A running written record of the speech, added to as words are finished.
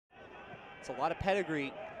It's a lot of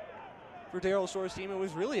pedigree for Daryl Shore's team. It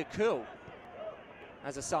was really a coup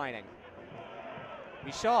as a signing.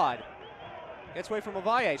 Michaud gets away from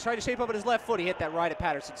Avaye. He's trying to shape up at his left foot. He hit that right at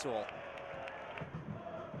Patterson Sewell.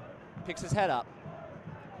 Picks his head up.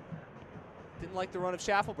 Didn't like the run of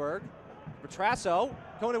Schaffelberg. Petrasso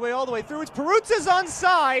going away all the way through. It's Peruzza's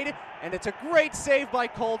onside, and it's a great save by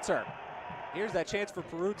Coulter. Here's that chance for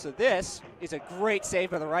Peruzza. This is a great save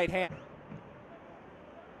by the right hand.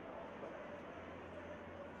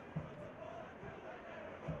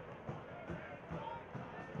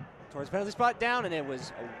 Towards penalty spot down, and it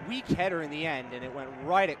was a weak header in the end, and it went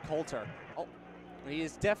right at Coulter. Oh, he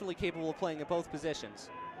is definitely capable of playing at both positions.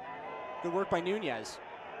 Good work by Nunez.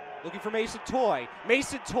 Looking for Mason Toye.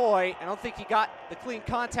 Mason Toye, I don't think he got the clean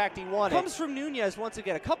contact he wanted. Comes from Nunez once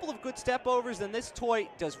again. A couple of good step overs, then this Toye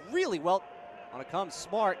does really well. On it comes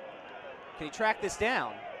Smart. Can he track this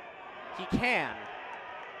down? He can.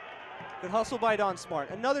 Good hustle by Don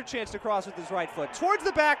Smart. Another chance to cross with his right foot. Towards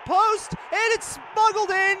the back post, and it's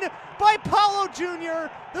smuggled in by Paulo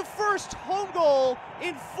Jr., the first home goal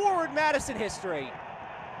in forward Madison history.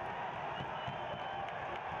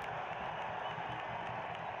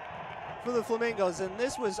 For the Flamingos, and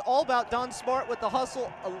this was all about Don Smart with the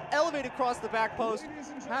hustle, elevated across the back post.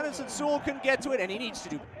 Madison Sewell couldn't get to it, and he needs to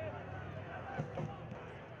do.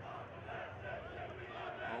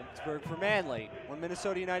 Holmesburg for Manley. One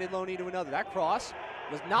Minnesota United loanee to another. That cross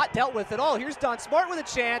was not dealt with at all. Here's Don Smart with a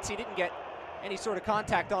chance. He didn't get any sort of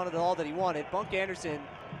contact on it at all that he wanted. Bunk Anderson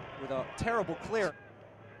with a terrible clear.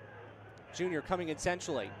 Junior coming in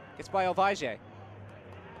centrally. Gets by Elvaje.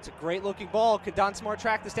 It's a great looking ball. Can Don Smart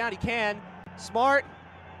track this down? He can. Smart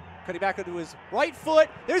cutting back onto his right foot.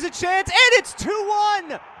 There's a chance, and it's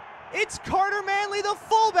 2-1. It's Carter Manley, the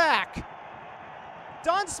fullback.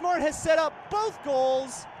 Don Smart has set up both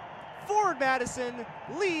goals. Forward Madison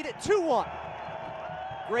lead 2-1.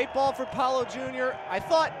 Great ball for Paulo Jr. I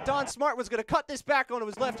thought Don Smart was going to cut this back onto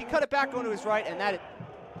his left. He cut it back onto his right, and that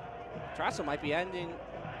Trasso might be ending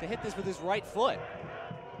to hit this with his right foot.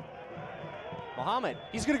 Muhammad,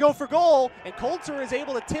 he's going to go for goal, and Coulter is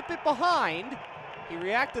able to tip it behind. He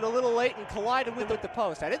reacted a little late and collided with the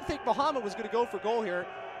post. I didn't think Muhammad was going to go for goal here.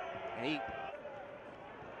 And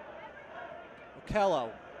Okello,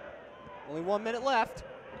 only 1 minute left.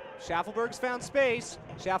 Schaffelberg's found space.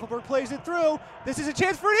 Schaffelberg plays it through. This is a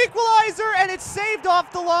chance for an equalizer, and it's saved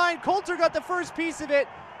off the line. Coulter got the first piece of it.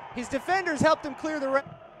 His defenders helped him clear the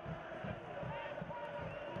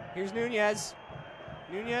Here's Nunez.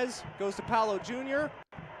 Nunez goes to Paulo Jr.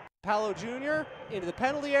 Paulo Jr. into the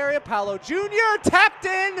penalty area. Paulo Jr. tapped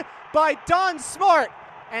in by Don Smart,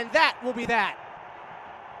 and that will be that.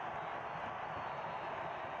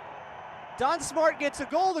 Don Smart gets a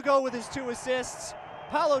goal to go with his 2 assists.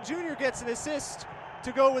 Paulo Jr. gets an assist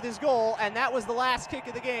to go with his goal, and that was the last kick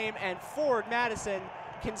of the game, and Forward Madison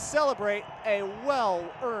can celebrate a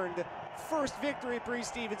well-earned first victory at Breese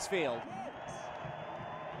Stevens Field.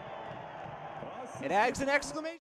 It adds an exclamation.